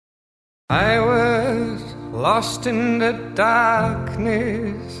I was lost in the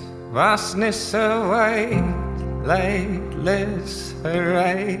darkness, vastness of white, lightless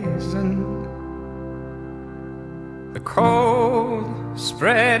horizon. The cold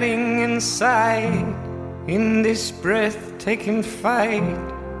spreading inside, in this breathtaking fight,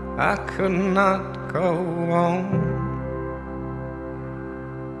 I could not go on.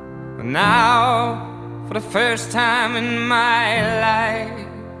 And now, for the first time in my life,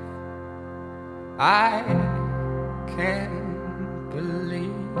 I can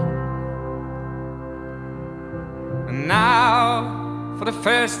believe. And now, for the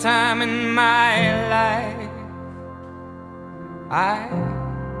first time in my life, I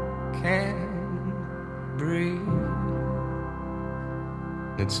can breathe.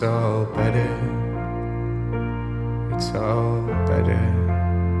 It's all better. It's all better.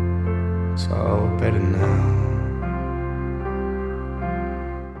 It's all better now.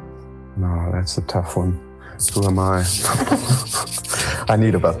 No, that's a tough one. Who am I? I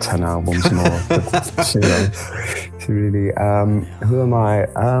need about 10 albums more. But, you know, really, who am I?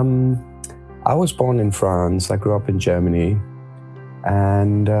 I was born in France. I grew up in Germany.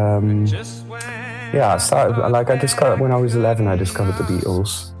 And yeah, I discovered when I was 11, I discovered the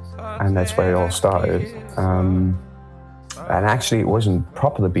Beatles, and that's where it all started. And actually, it wasn't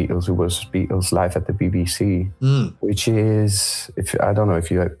proper the Beatles; it was Beatles Live at the BBC, which is, I don't know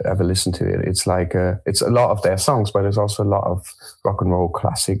if you ever listened to it. It's like it's a lot of their songs, but there's also a lot of rock and roll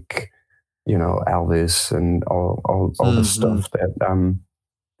classic, you know, Elvis and all the stuff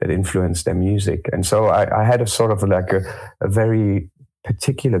that influenced their music. And so I had a sort of like a very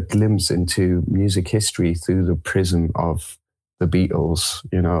particular glimpse into music history through the prism of the Beatles,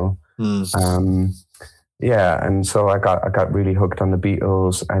 you know. Yeah, and so I got really hooked on the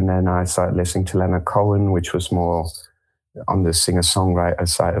Beatles, and then I started listening to Leonard Cohen, which was more on the singer-songwriter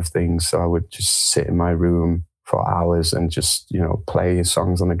side of things. So I would just sit in my room for hours and just, you know, play his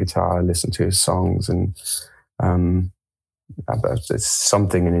songs on the guitar, listen to his songs, and there's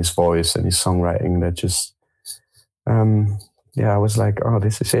something in his voice and his songwriting that just, I was like, oh,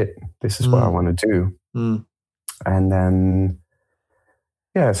 this is it. This is what I want to do. And then,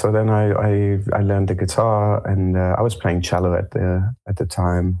 yeah, so then I learned the guitar, and I was playing cello at the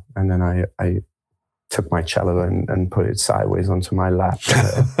time, and then I took my cello and put it sideways onto my lap,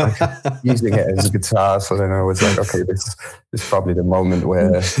 using it as a guitar. So then I was like, okay, this is probably the moment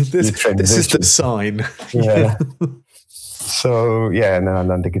where this is the sign. Yeah. So yeah, and then I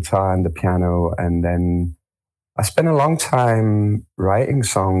learned the guitar and the piano, and then I spent a long time writing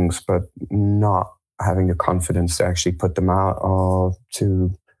songs, but not having the confidence to actually put them out or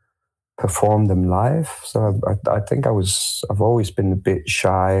to perform them live. So I think I've always been a bit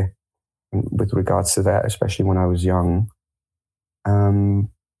shy with regards to that, especially when I was young.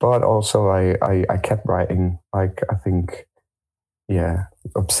 But also I kept writing, like, I think, yeah,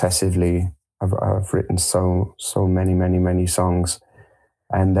 obsessively. I've written so many songs.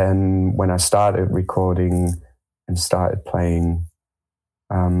 And then when I started recording and started playing,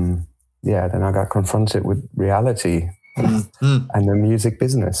 then I got confronted with reality and the music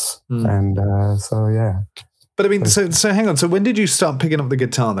business. And so, yeah. But I mean, so hang on. So when did you start picking up the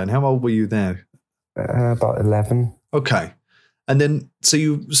guitar then? How old were you there? About 11. Okay. And then, so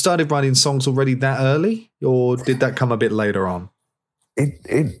you started writing songs already that early, or did that come a bit later on?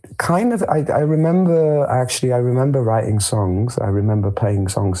 It kind of, I remember writing songs. I remember playing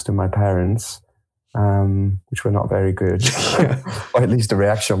songs to my parents, which were not very good. Or at least the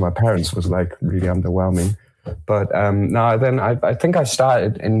reaction of my parents was like really underwhelming. But then I think I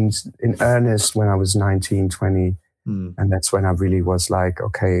started in earnest when I was 19, 20. And that's when I really was like,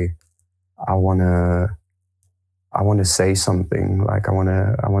 okay, I want to say something. Like I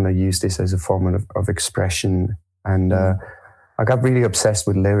want to use this as a form of expression. And I got really obsessed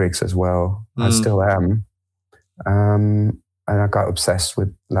with lyrics as well. I still am. And I got obsessed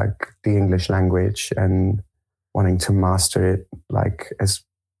with like the English language and wanting to master it, like, as,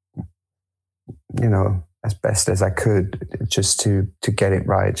 you know, as best as I could, just to get it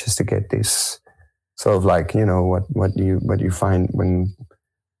right, just to get this sort of like, you know, what you find when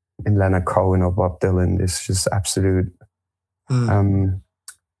in Leonard Cohen or Bob Dylan, this just absolute,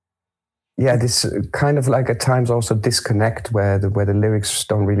 this kind of like at times also disconnect where the lyrics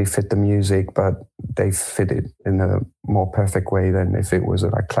don't really fit the music, but they fit it in a more perfect way than if it was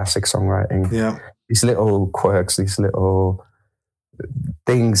like classic songwriting. Yeah, these little quirks, these little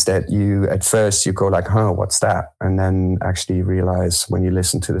things that you at first you go like, what's that? And then actually realize when you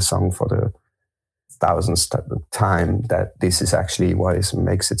listen to the song for the thousandth time that this is actually what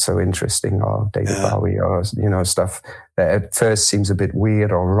makes it so interesting, or David Bowie, or stuff that at first seems a bit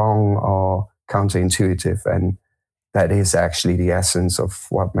weird or wrong or counterintuitive, and that is actually the essence of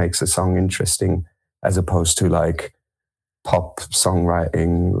what makes a song interesting, as opposed to like pop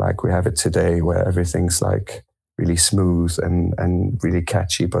songwriting like we have it today, where everything's like really smooth and really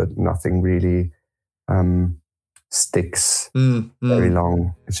catchy, but nothing really sticks very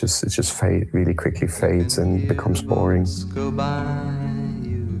long. It just really quickly fades and becomes boring. Go by,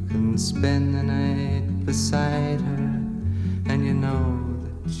 you can spend the night beside her, and you know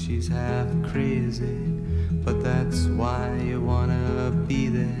that she's half crazy, but that's why you wanna be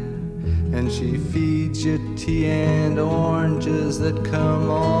there. And she feeds you tea and oranges that come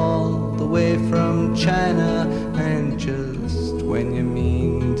all the way from China. And just when you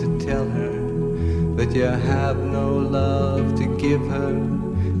mean to tell her that you have no love to give her,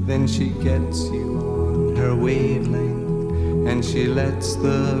 then she gets you on her wavelength, and she lets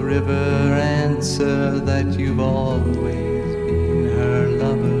the river answer that you've always been her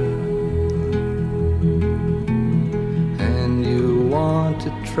lover. And you want to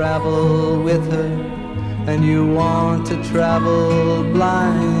travel with her, and you want to travel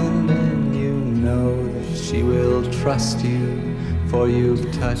blind, and you know that she will trust you, for you've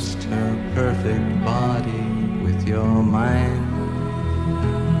touched her perfect body with your mind.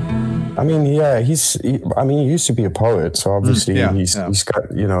 I mean, yeah, he used to be a poet, so obviously he's got,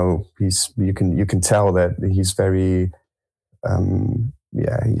 you can tell that he's very,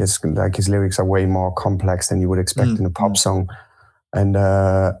 he has, like, his lyrics are way more complex than you would expect in a pop song. And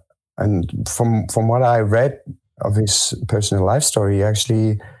from what I read of his personal life story,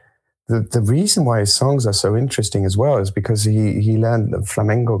 actually, the reason why his songs are so interesting as well is because he learned the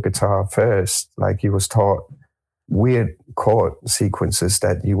flamenco guitar first. Like, he was taught weird chord sequences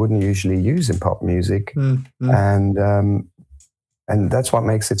that you wouldn't usually use in pop music, and that's what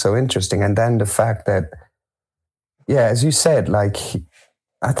makes it so interesting. And then the fact that, as you said, like,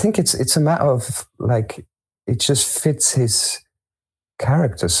 I think it's a matter of, like, it just fits his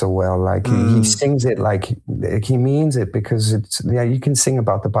character so well. Like, he sings it like he means it, because it's, you can sing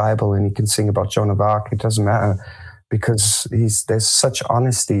about the Bible and you can sing about Joan of Arc, it doesn't matter, because there's such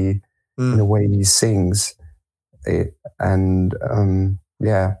honesty in the way he sings it. And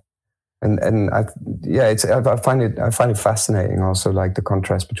I find it fascinating also, like the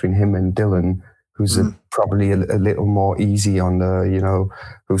contrast between him and Dylan, who's probably a little more easy on the,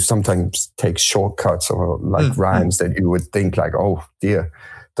 who sometimes takes shortcuts or like rhymes that you would think like, oh dear,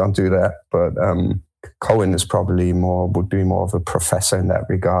 don't do that. But Cohen is probably would be more of a professor in that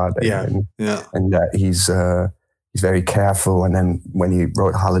regard. And that he's very careful. And then when he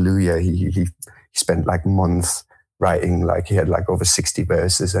wrote Hallelujah, he spent like months writing, like he had like over 60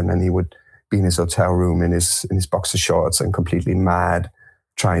 verses, and then he would be in his hotel room in his boxer shorts and completely mad,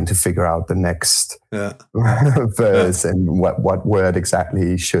 trying to figure out the next verse and what word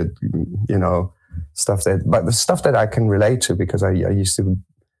exactly should, but the stuff that I can relate to, because I used to,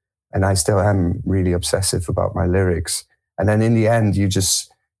 and I still am, really obsessive about my lyrics. And then in the end, you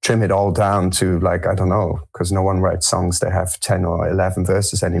just trim it all down to, like, I don't know, because no one writes songs that have 10 or 11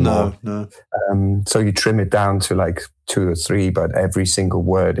 verses anymore. No. So you trim it down to like 2 or 3, but every single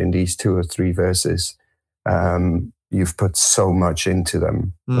word in these 2 or 3 verses, you've put so much into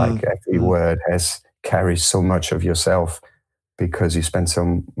them. Like, every word carries so much of yourself, because you spend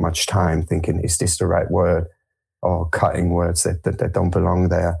so much time thinking, is this the right word? Or cutting words that don't belong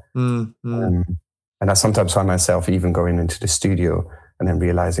there. And I sometimes find myself even going into the studio and then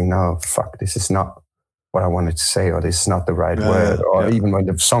realizing, no, fuck, this is not what I wanted to say, or this is not the right word. Or even when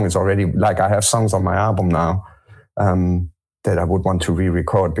the song is already, like, I have songs on my album now that I would want to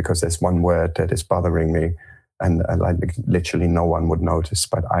re-record because there's one word that is bothering me, and like literally no one would notice,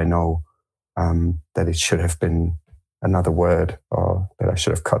 but I know that it should have been another word, or that I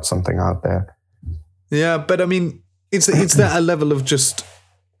should have cut something out there. Yeah, but I mean, is that a level of just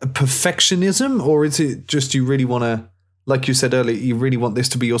perfectionism, or is it just you really want to, like you said earlier, you really want this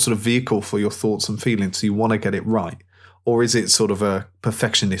to be your sort of vehicle for your thoughts and feelings, so you want to get it right? Or is it sort of a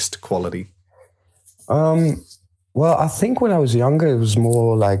perfectionist quality? Well, I think when I was younger, it was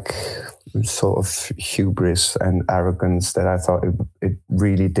more like sort of hubris and arrogance, that I thought it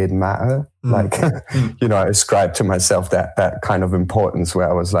really did matter. Like, I ascribed to myself that kind of importance, where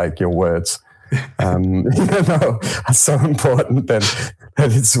I was like, your words, are so important that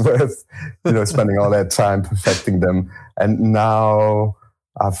it's worth, spending all that time perfecting them. And now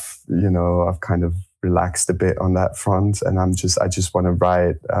I've kind of relaxed a bit on that front, and I just want to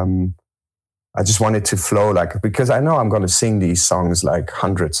write. I just want it to flow, like, because I know I'm going to sing these songs like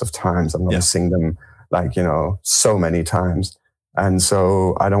hundreds of times. I'm going to sing them like, so many times. And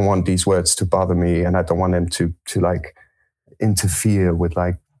so I don't want these words to bother me, and I don't want them to like interfere with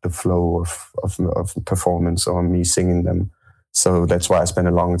like the flow of performance or me singing them. So that's why I spent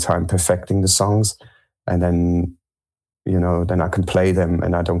a long time perfecting the songs, and then then I can play them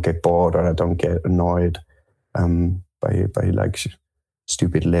and I don't get bored or I don't get annoyed by like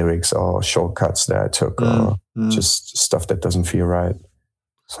stupid lyrics or shortcuts that I took or just stuff that doesn't feel right.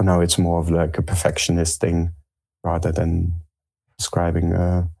 So now it's more of like a perfectionist thing rather than describing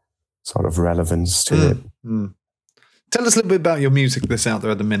a sort of relevance to it. Tell us a little bit about your music that's out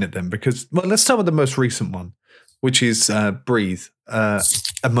there at the minute then, because, well, let's start with the most recent one, which is Breathe, A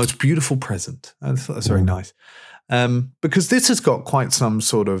Most Beautiful Present. I thought that's very nice. Because this has got quite some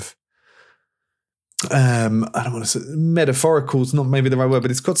sort of, I don't want to say metaphorical is not maybe the right word,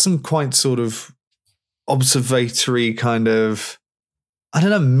 but it's got some quite sort of observatory kind of, I don't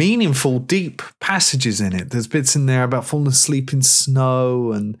know, meaningful, deep passages in it. There's bits in there about falling asleep in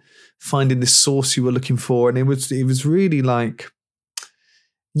snow and finding this source you were looking for. And it was really like,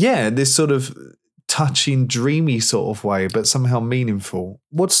 this sort of touching, dreamy sort of way, but somehow meaningful.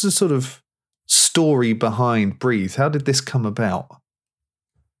 What's the sort of story behind Breathe? How did this come about?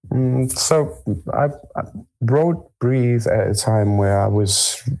 So I wrote Breathe at a time where I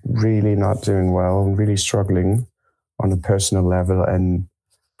was really not doing well and really struggling on a personal level and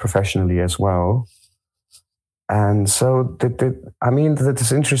professionally as well. And so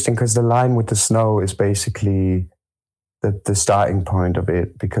it's interesting because the line with the snow is basically the starting point of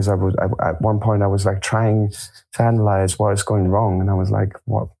it, because at one point I was like trying to analyze what is going wrong, and I was like,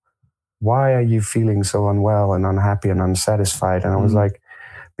 what? Why are you feeling so unwell and unhappy and unsatisfied? And I was like,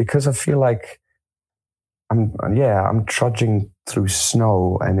 because I feel like I'm trudging through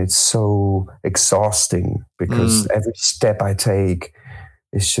snow and it's so exhausting because every step I take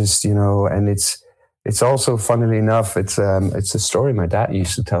is just, and it's also, funnily enough, it's a story my dad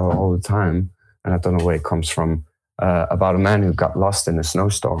used to tell all the time, and I don't know where it comes from, about a man who got lost in a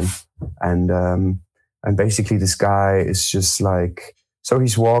snowstorm. And basically this guy is just like, so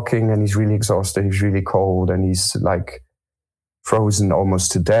he's walking and he's really exhausted, he's really cold, and he's like frozen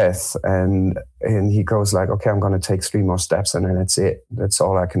almost to death. And he goes like, okay, I'm going to take 3 more steps and then that's it. That's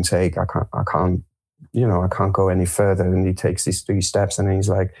all I can take. I can't go any further. And he takes these 3 steps and then he's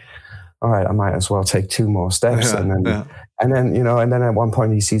like, all right, I might as well take 2 more steps. And then at one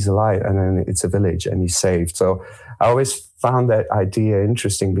point he sees a light and then it's a village and he's saved. So I always found that idea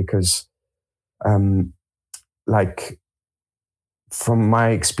interesting because like, from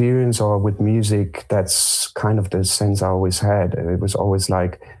my experience or with music, that's kind of the sense I always had. It was always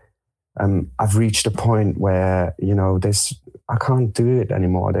like, I've reached a point where, I can't do it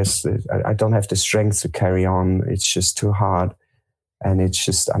anymore. I don't have the strength to carry on. It's just too hard. And it's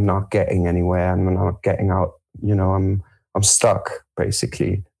just, I'm not getting anywhere. I'm not getting out, I'm stuck,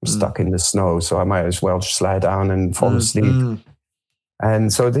 basically. I'm stuck in the snow. So I might as well just lie down and fall asleep.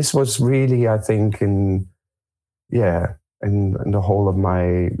 And so this was really, I think, in the whole of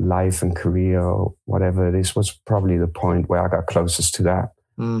my life and career or whatever, this was probably the point where I got closest to that.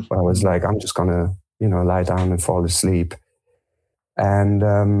 Where I was like, I'm just going to, lie down and fall asleep. And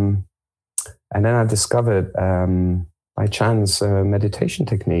then I discovered by chance a meditation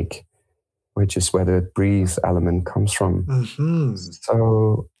technique, which is where the breathe element comes from.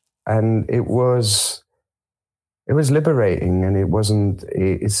 So, and it was liberating, and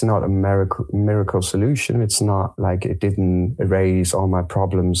it's not a miracle solution. It's not like it didn't erase all my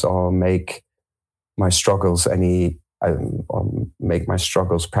problems or make my struggles or make my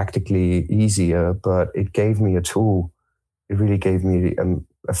struggles practically easier, but it gave me a tool. It really gave me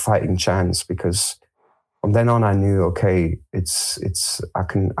a fighting chance, because from then on I knew, okay, I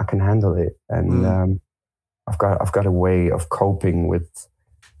can handle it. And I've got a way of coping with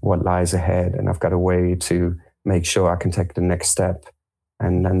what lies ahead, and I've got a way to make sure I can take the next step,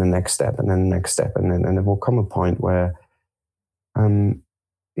 and then the next step, and then the next step. And there will come a point where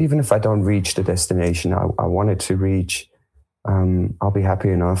even if I don't reach the destination I wanted to reach, I'll be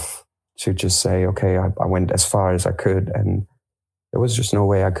happy enough to just say, okay, I went as far as I could, and there was just no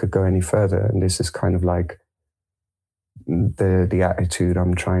way I could go any further. And this is kind of like the attitude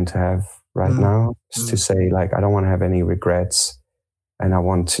I'm trying to have right now, is to say, like, I don't want to have any regrets, and I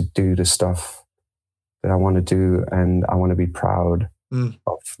want to do the stuff that I want to do, and I want to be proud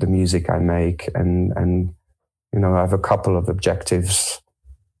of the music I make. And I have a couple of objectives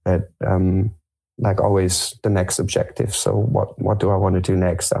that, like always, the next objective. So what do I want to do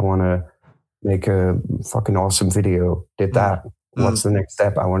next? I want to make a fucking awesome video. Did that. What's the next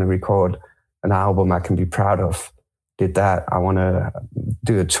step? I want to record an album I can be proud of. Did that. I want to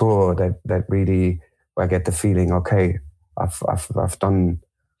do a tour that really where I get the feeling, okay, I've done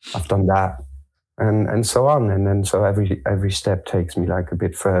that, and so on, and then so every step takes me like a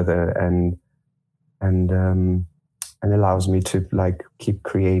bit further, and allows me to like keep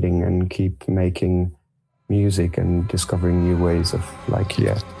creating and keep making music and discovering new ways of like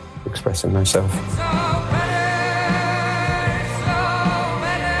expressing myself.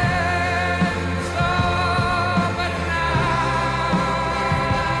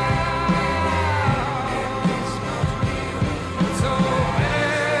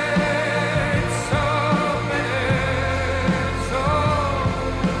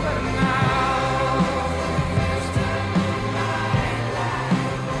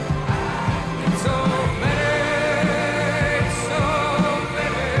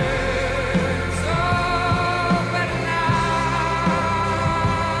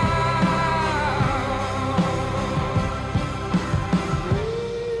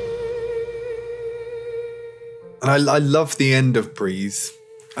 I love the end of Breathe.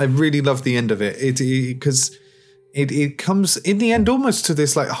 I really love the end of it. Because it comes in the end almost to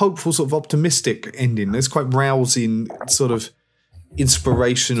this like hopeful sort of optimistic ending. It's quite rousing, sort of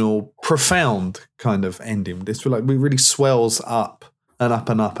inspirational, profound kind of ending. This like it really swells up and up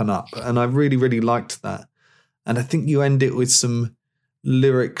and up and up. And I really, really liked that. And I think you end it with some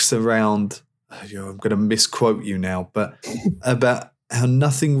lyrics around, I'm going to misquote you now, but about how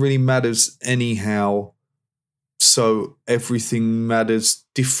nothing really matters anyhow. So everything matters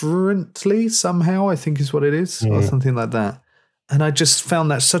differently somehow, I think is what it is, or something like that. And I just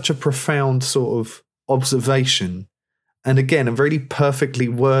found that such a profound sort of observation. And again, a really perfectly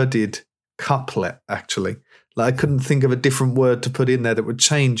worded couplet, actually. Like I couldn't think of a different word to put in there that would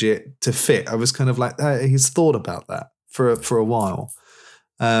change it to fit. I was kind of like, hey, he's thought about that for a while.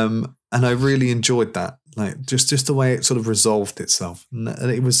 And I really enjoyed that. Like just the way it sort of resolved itself. And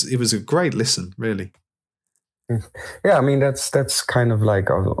it was a great listen, really. Yeah, I mean that's kind of like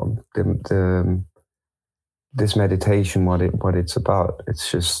this meditation. What it's about.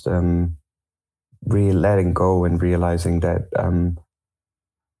 It's just really letting go and realizing that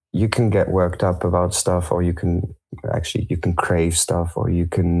you can get worked up about stuff, or you can crave stuff, or you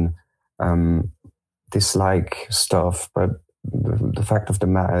can dislike stuff. But the fact of the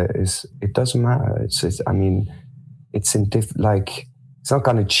matter is, it doesn't matter. It's not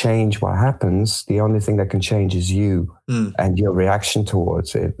going to change what happens. The only thing that can change is you and your reaction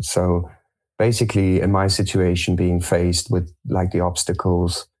towards it. So basically, in my situation, being faced with like the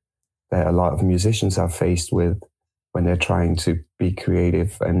obstacles that a lot of musicians are faced with when they're trying to be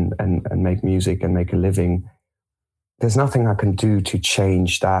creative and make music and make a living, there's nothing I can do to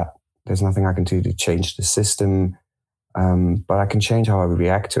change that. There's nothing I can do to change the system. But I can change how I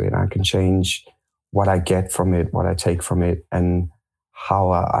react to it. I can change what I get from it, what I take from it, and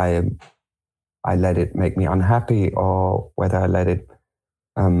how I let it make me unhappy, or whether I let it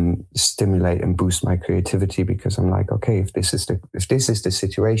stimulate and boost my creativity, because I'm like, okay, if this is the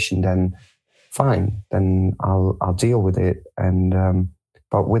situation, then fine, then I'll deal with it, and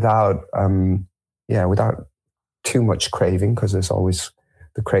but without too much craving, because there's always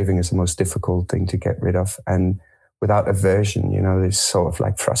the craving is the most difficult thing to get rid of, and without aversion, there's sort of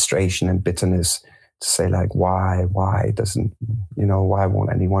like frustration and bitterness. To say like, why won't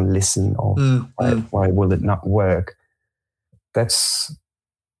anyone listen, or why will it not work? That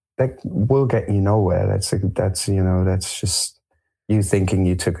will get you nowhere. That's just you thinking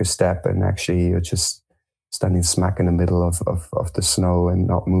you took a step, and actually you're just standing smack in the middle of the snow and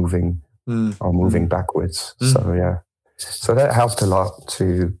not moving or moving backwards. So yeah, so that helped a lot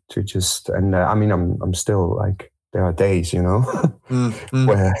to just, and I mean I'm still like, there are days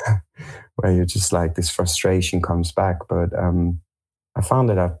where you're just like, this frustration comes back. But I found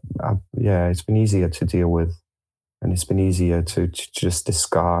that it's been easier to deal with, and it's been easier to just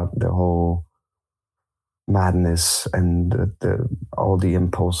discard the whole madness and all the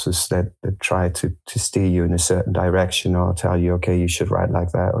impulses that try to steer you in a certain direction, or tell you, okay, you should write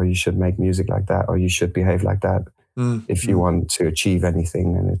like that, or you should make music like that, or you should behave like that if you want to achieve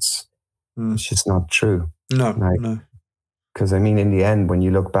anything. And it's just not true. No. Because I mean, in the end, when you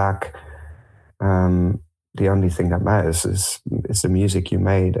look back, the only thing that matters is the music you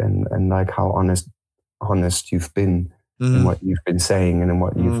made, and like how honest you've been in what you've been saying and in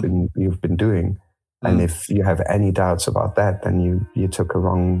what you've been doing. And if you have any doubts about that, then you took a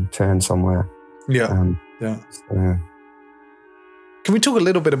wrong turn somewhere. Yeah. So, Can we talk a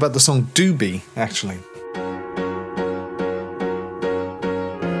little bit about the song Doobie, actually?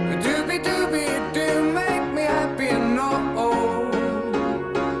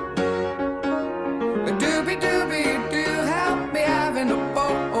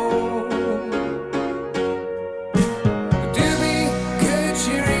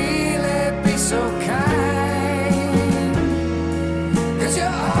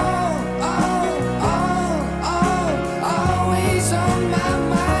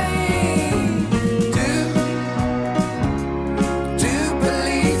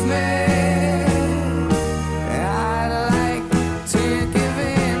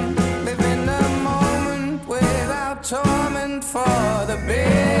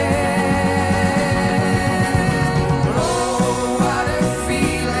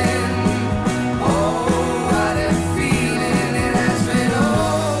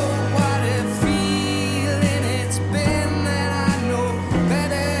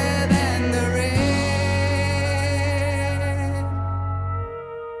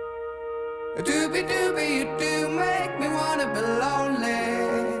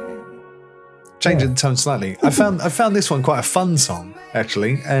 changing the tone slightly. I found this one quite a fun song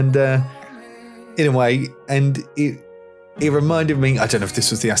actually, and in a way, and it reminded me. I don't know if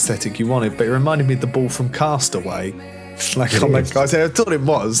this was the aesthetic you wanted, but it reminded me of the ball from Castaway. Like, oh my God, I thought it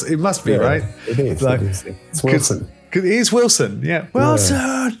was. It must be, right? It is. Like, It's Wilson. It is Wilson, yeah.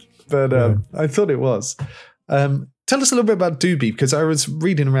 Wilson! But I thought it was. Tell us a little bit about Doobie, because I was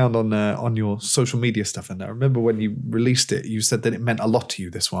reading around on your social media stuff, and I remember when you released it, you said that it meant a lot to you,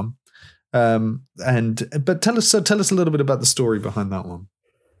 this one. But tell us a little bit about the story behind that one.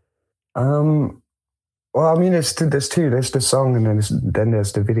 Well, I mean, there's two. There's the song, and then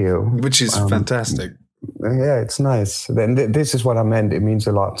there's the video, which is fantastic. Yeah, it's nice. Then this is what I meant. It means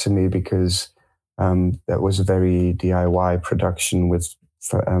a lot to me because that was a very DIY production with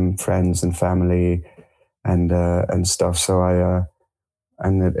friends and family and stuff. So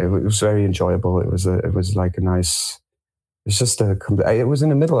it was very enjoyable. It was like a nice. It's just it was in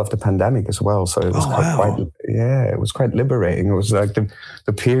the middle of the pandemic as well, so it was it was quite liberating. It was like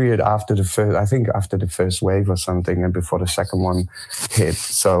the period after after the first wave or something, and before the second one hit.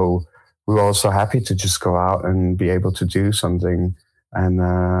 So we were also happy to just go out and be able to do something,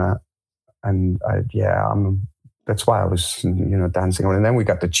 that's why I was, dancing on. And then we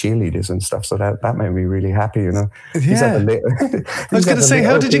got the cheerleaders and stuff, so that made me really happy, Yeah. I was going to say,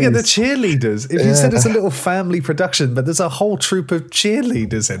 how did you get the cheerleaders? If you said it's a little family production, but there's a whole troop of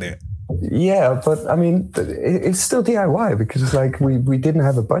cheerleaders in it. Yeah, but I mean, it's still DIY because it's like we didn't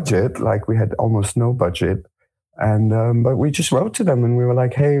have a budget, like we had almost no budget, and but we just wrote to them and we were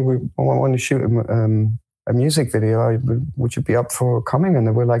like, hey, we want to shoot a music video. Would you be up for coming? And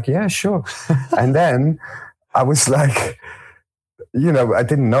they were like, yeah, sure. And then I was like, I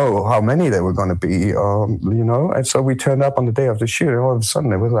didn't know how many there were going to be, and so we turned up on the day of the shoot, and all of a sudden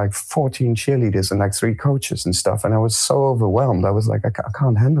there was like 14 cheerleaders and like 3 coaches and stuff, and I was so overwhelmed. I was like, I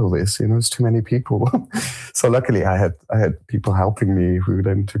can't handle this, it's too many people. So luckily I had people helping me who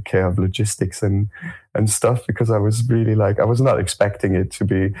then took care of logistics and stuff, because I was really like, I was not expecting it to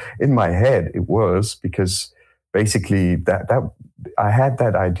be, in my head it was, because basically that I had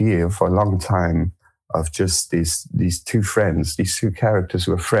that idea for a long time, of just these 2 friends, these 2 characters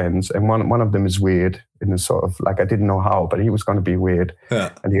who are friends, and one of them is weird in a sort of like, I didn't know how, but he was going to be weird,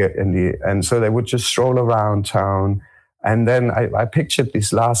 and so they would just stroll around town, and then I pictured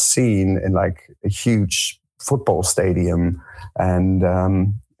this last scene in like a huge football stadium, and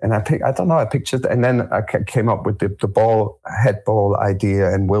I pictured, and then I came up with the head ball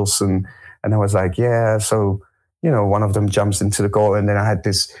idea and Wilson, and I was like, yeah, so. One of them jumps into the goal, and then I had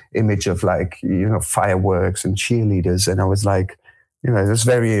this image of like, fireworks and cheerleaders, and I was like, it was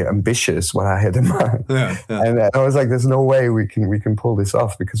very ambitious what I had in mind. Yeah. And I was like, there's no way we can pull this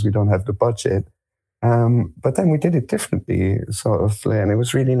off because we don't have the budget. But then we did it differently, sort of, and it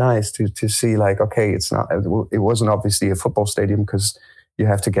was really nice to see like, okay, it wasn't obviously a football stadium because you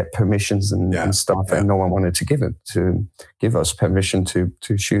have to get permissions and stuff, and no one wanted to give us permission to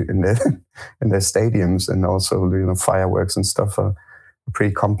shoot in their stadiums, and also fireworks and stuff are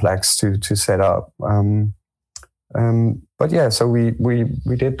pretty complex to set up. But yeah, so we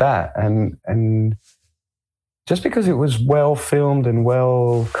did that, and just because it was well filmed and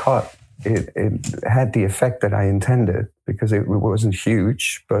well cut, it had the effect that I intended, because it wasn't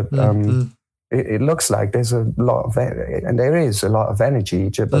huge, but. It looks like there's a lot of, and there is a lot of energy,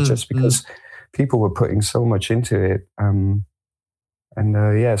 but just because people were putting so much into it,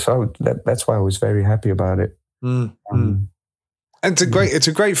 so that's why I was very happy about it. It's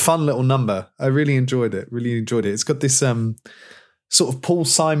a great fun little number. I really enjoyed it. It's got this sort of Paul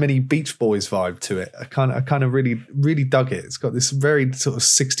Simon-y Beach Boys vibe to it. I kind of really, really dug it. It's got this very sort of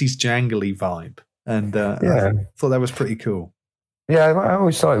 60s jangly vibe, and I thought that was pretty cool. Yeah, I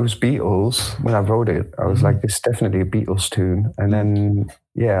always thought it was Beatles when I wrote it. I was like, this is definitely a Beatles tune. And then,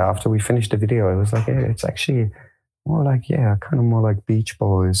 after we finished the video, I was like, yeah, it's actually more like, kind of more like Beach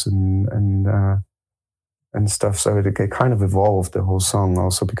Boys and stuff. So it kind of evolved, the whole song,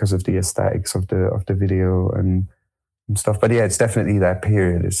 also because of the aesthetics of the video and stuff. But yeah, it's definitely that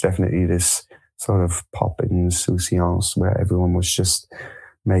period. It's definitely this sort of pop insouciance where everyone was just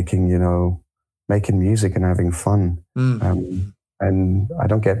making music and having fun. And I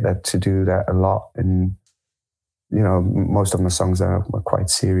don't get to do that a lot. And, most of my songs are quite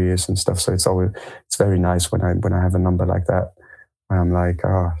serious and stuff. So it's very nice when I have a number like that. I'm like,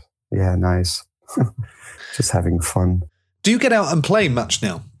 oh, yeah, nice. Just having fun. Do you get out and play much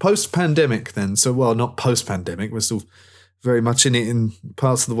now? Post-pandemic then? So, well, not post-pandemic. We're still very much in it in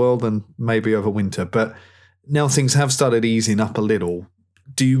parts of the world and maybe over winter. But now things have started easing up a little.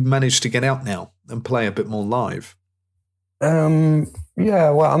 Do you manage to get out now and play a bit more live? Yeah,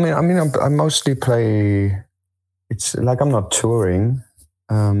 well, I mostly play. It's like I'm not touring,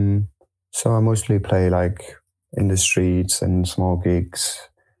 so I mostly play like in the streets and small gigs,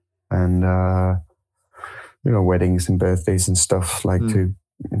 and weddings and birthdays and stuff, like to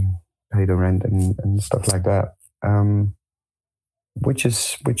pay the rent and stuff like that. Which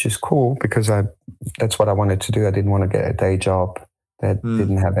is cool because that's what I wanted to do. I didn't want to get a day job that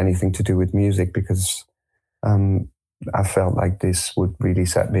didn't have anything to do with music because I felt like this would really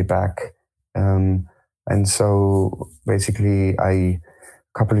set me back. And so basically, a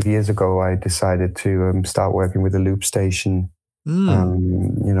couple of years ago, I decided to start working with a loop station,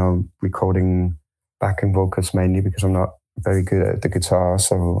 recording backing vocals mainly because I'm not very good at the guitar,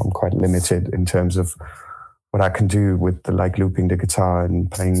 so I'm quite limited in terms of what I can do with the looping the guitar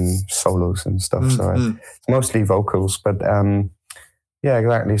and playing solos and stuff. So it's mostly vocals, but yeah,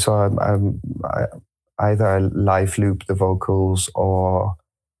 exactly. So I either live loop the vocals or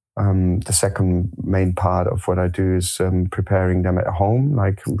the second main part of what I do is preparing them at home,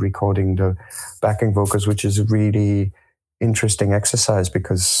 like recording the backing vocals, which is a really interesting exercise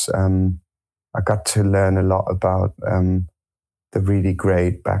because I got to learn a lot about the really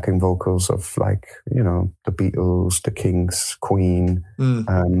great backing vocals of the Beatles, the Kings, Queen,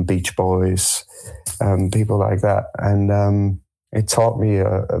 Beach Boys, people like that. And it taught me,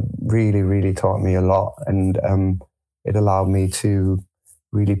 really taught me a lot. And it allowed me to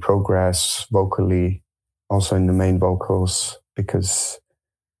really progress vocally, also in the main vocals, because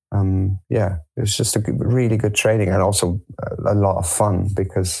it was just a really good training and also a lot of fun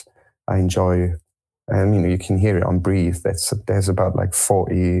because I enjoy. You can hear it on Breathe. There's about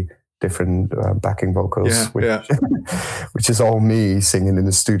 40 different backing vocals, which is all me singing in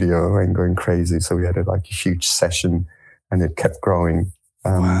the studio and going crazy. So we had a huge session, and it kept growing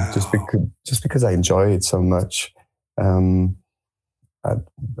just because I enjoy it so much.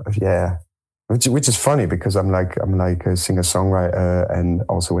 Which is funny because I'm like a singer-songwriter, and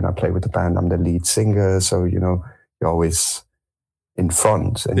also when I play with the band, I'm the lead singer. So you're always in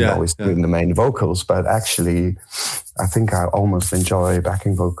front and you're always doing the main vocals. But actually, I think I almost enjoy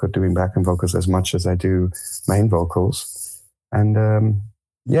doing backing vocals as much as I do main vocals. And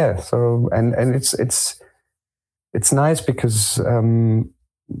so it's nice because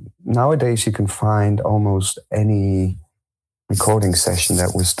nowadays you can find almost any recording session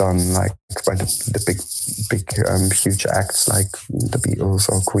that was done by the big huge acts like the Beatles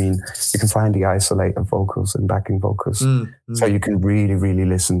or Queen. You can find the isolated vocals and backing vocals, so you can really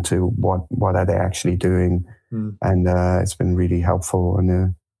listen to what are they actually doing, and it's been really helpful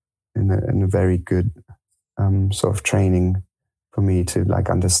and a very good sort of training for me to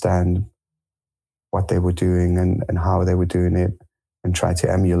understand what they were doing and how they were doing it, and try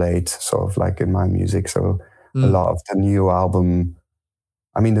to emulate sort of in my music. So a lot of the new album,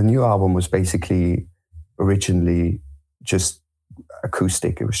 the new album was basically originally just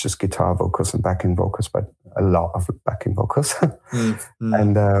acoustic. It was just guitar vocals and backing vocals, but a lot of backing vocals.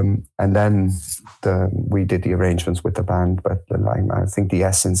 And then we did the arrangements with the band, but I think the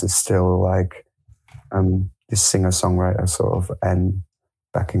essence is still this singer-songwriter sort of and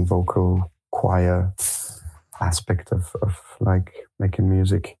backing vocal choir aspect of making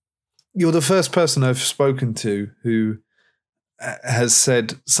music. You're the first person I've spoken to who has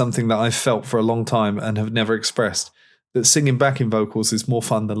said something that I've felt for a long time and have never expressed, that singing backing vocals is more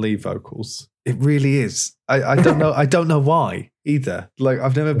fun than lead vocals. It really is. I don't know. I don't know why either.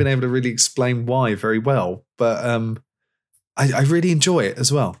 I've never been able to really explain why very well, but I really enjoy it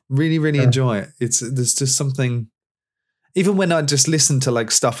as well. Really enjoy it. There's just something. Even when I just listen to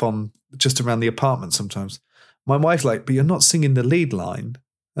stuff on just around the apartment, sometimes my wife's like, "But you're not singing the lead line."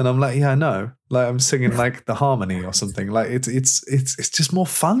 And I'm like, yeah, I know. I'm singing the harmony or something. It's just more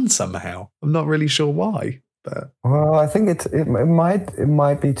fun somehow. I'm not really sure why, but well, I think it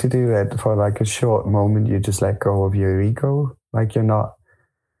might be to do it for a short moment. You just let go of your ego. You're not.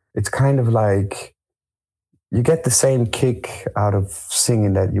 It's kind of you get the same kick out of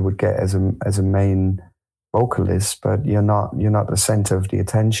singing that you would get as a main vocalist, but you're not the center of the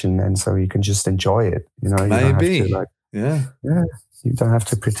attention, and so you can just enjoy it. You maybe don't have to, You don't have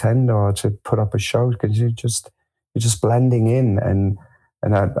to pretend or to put up a show because you're just blending in. And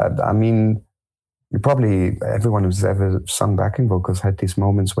you probably, everyone who's ever sung backing vocals had these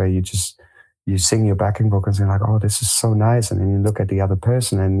moments where you sing your backing vocals and you're like, oh, this is so nice. And then you look at the other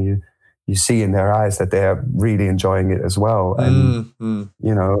person and you see in their eyes that they're really enjoying it as well. And,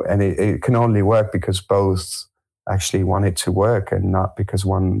 and it can only work because both actually want it to work and not because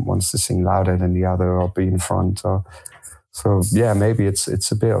one wants to sing louder than the other or be in front or... So yeah, maybe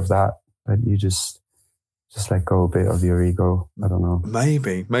it's a bit of that you just just let go a bit of your ego. I don't know.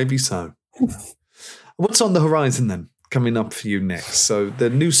 Maybe so. What's on the horizon then, coming up for you next? So the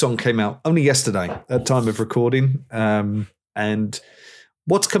new song came out only yesterday at time of recording. And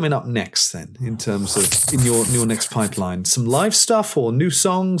what's coming up next then, in terms of in your next pipeline? Some live stuff or new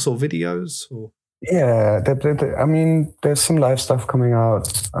songs or videos? Or? Yeah, I mean, there's some live stuff coming out,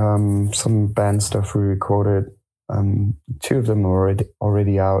 some band stuff we recorded. 2 of them are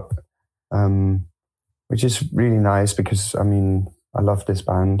already out, which is really nice because, I mean, I love this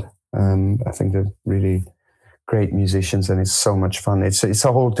band. I think they're really great musicians and it's so much fun. It's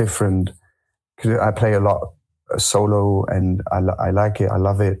a whole different, because I play a lot solo and I like it, I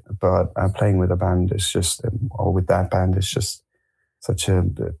love it, but playing with a band is just, or with that band is just such a,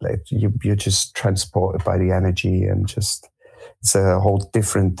 like, you're just transported by the energy and just, it's a whole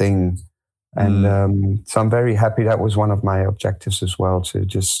different thing. And so I'm very happy. That was one of my objectives as well, to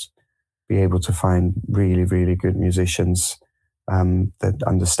just be able to find really, really good musicians that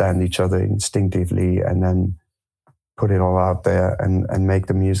understand each other instinctively and then put it all out there and make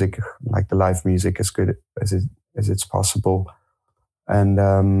the music, like the live music, as good as it's possible.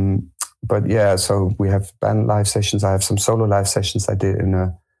 And but yeah, so we have band live sessions. I have some solo live sessions I did in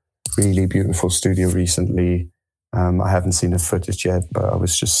a really beautiful studio recently. I haven't seen the footage yet, but I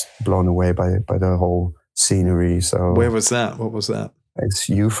was just blown away by the whole scenery. So where was that? What was that? It's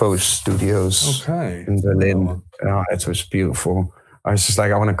UFO Studios in Berlin. Oh, it was beautiful. I was just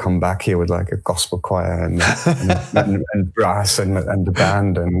like, I want to come back here with like a gospel choir and brass and the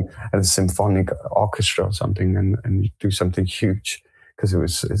band and a symphonic orchestra or something and do something huge, because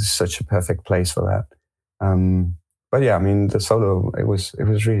it's such a perfect place for that. But yeah, I mean, the solo, it was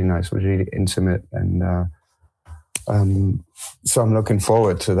really nice. It was really intimate, and so I'm looking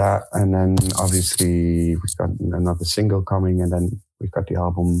forward to that. And then obviously we've got another single coming, and then we've got the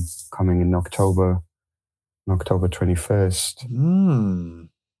album coming in October 21st.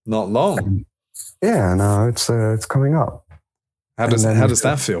 Not long. Yeah, no, it's coming up. How does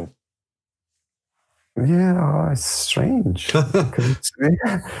that feel? Yeah, it's strange.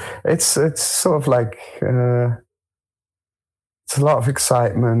 it's sort of like it's a lot of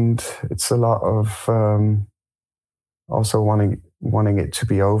excitement. It's a lot of also wanting it to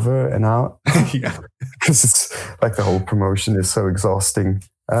be over and out. Yeah, because it's like the whole promotion is so exhausting.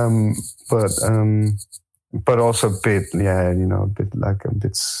 But also a bit, yeah, you know, a bit like a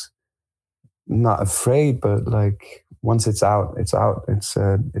bit not afraid, but like once it's out, it's out. It's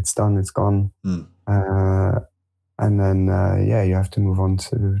done. It's gone. And then yeah, you have to move on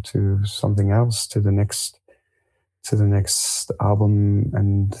to something else, to the next album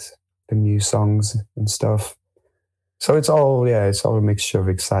and the new songs and stuff. So it's all a mixture of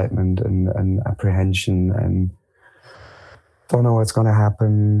excitement and apprehension, and don't know what's going to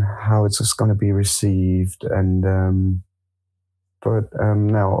happen, how it's just going to be received, and but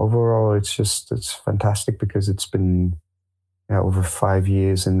now overall it's fantastic, because it's been over 5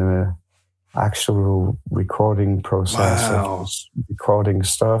 years in the actual recording process. Wow. Of recording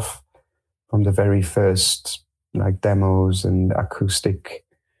stuff from the very first like demos and acoustic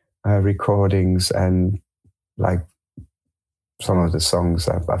recordings, and like some of the songs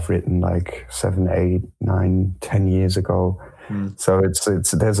I've written like 7, 8, 9, 10 years ago. So it's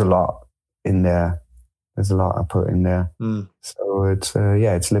there's a lot in there. There's a lot I put in there. So it's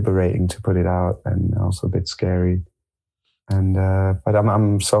liberating to put it out, and also a bit scary. And but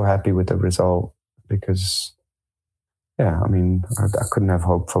I'm so happy with the result, because I mean, I couldn't have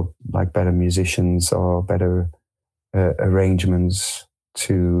hoped for like better musicians or better arrangements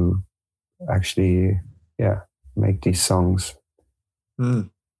to actually make these songs. And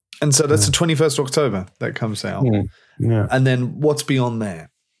so that's the 21st October that comes out. Yeah. And then what's beyond there?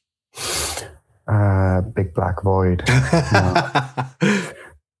 Big Black Void.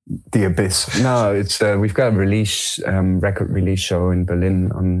 The Abyss. No, it's we've got a record release show in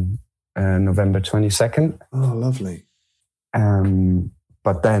Berlin on November 22nd. Oh, lovely.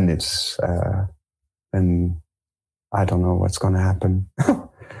 But then it's then I don't know what's going to happen. I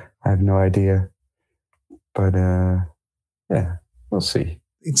have no idea. But yeah, we'll see.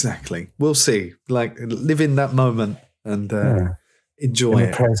 Exactly. We'll see. Like, live in that moment and enjoy in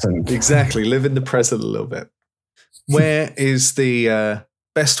the present. Exactly. Live in the present a little bit. Where is the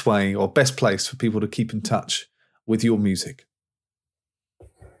best way or best place for people to keep in touch with your music?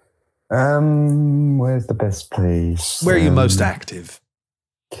 Where's the best place? Where are you most active?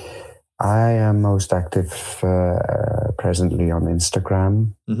 I am most active presently on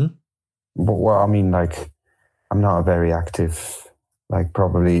Instagram. But well, I mean, like, I'm not a very active Like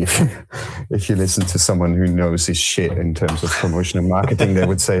probably if you listen to someone who knows his shit in terms of promotion and marketing, they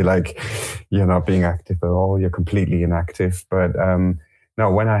would say like, you're not being active at all. You're completely inactive. But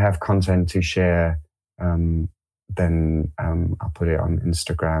no, when I have content to share, then I'll put it on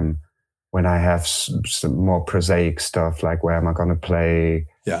Instagram. When I have some more prosaic stuff, like where am I going to play?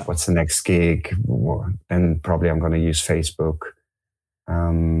 Yeah. What's the next gig? Then probably I'm going to use Facebook.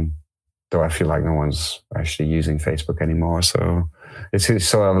 Though I feel like no one's actually using Facebook anymore. So it's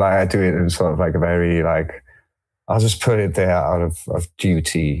sort of like I do it in sort of like a very like, I'll just put it there out of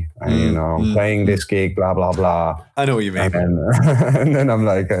duty. And, you know, I'm playing this gig, blah, blah, blah. I know what you mean. And then I'm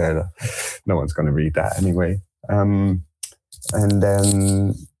like, no one's going to read that anyway. And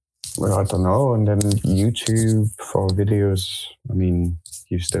then, well, I don't know. And then YouTube for videos. I mean,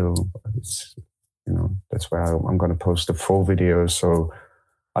 it's, you know, that's where I'm going to post the full videos. So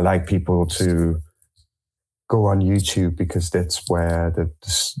I like people to go on YouTube because that's where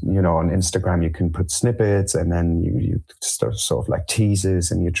you know, on Instagram you can put snippets and then you sort of like teasers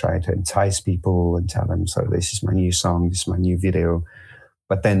and you try to entice people and tell them, so this is my new song, this is my new video.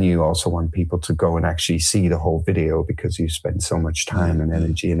 But then you also want people to go and actually see the whole video because you spend so much time and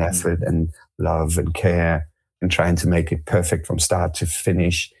energy and effort and love and care and trying to make it perfect from start to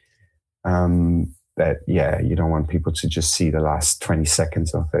finish. That, yeah, you don't want people to just see the last 20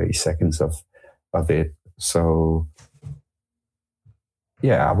 seconds or 30 seconds of it. So,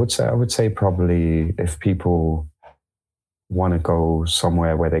 yeah, I would say probably if people want to go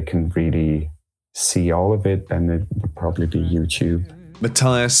somewhere where they can really see all of it, then it would probably be YouTube.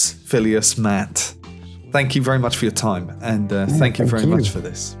 Matthias Filius Matt, thank you very much for your time, and thank you very much for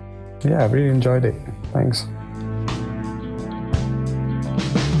this. Yeah, I really enjoyed it. Thanks.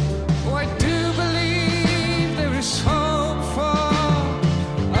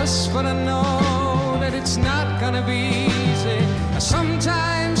 But I know that it's not gonna be easy. I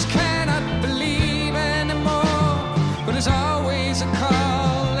sometimes cannot believe anymore, but there's always a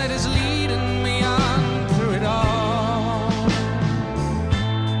call that is leading me on through it all.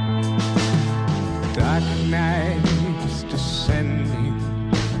 Dark night is descending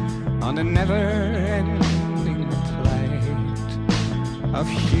on a never-ending plight of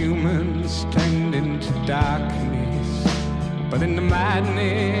humans turned into darkness. But in the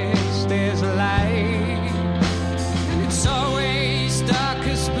madness, there's a light. And it's always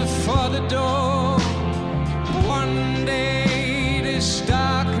darkest before the door. One day, this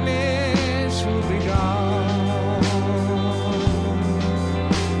darkness will be gone.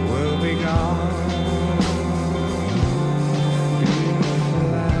 Will be gone. Beautiful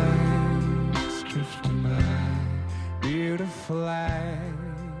lights drifting by. Beautiful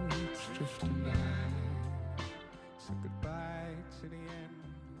lights drifting by. So goodbye to the end.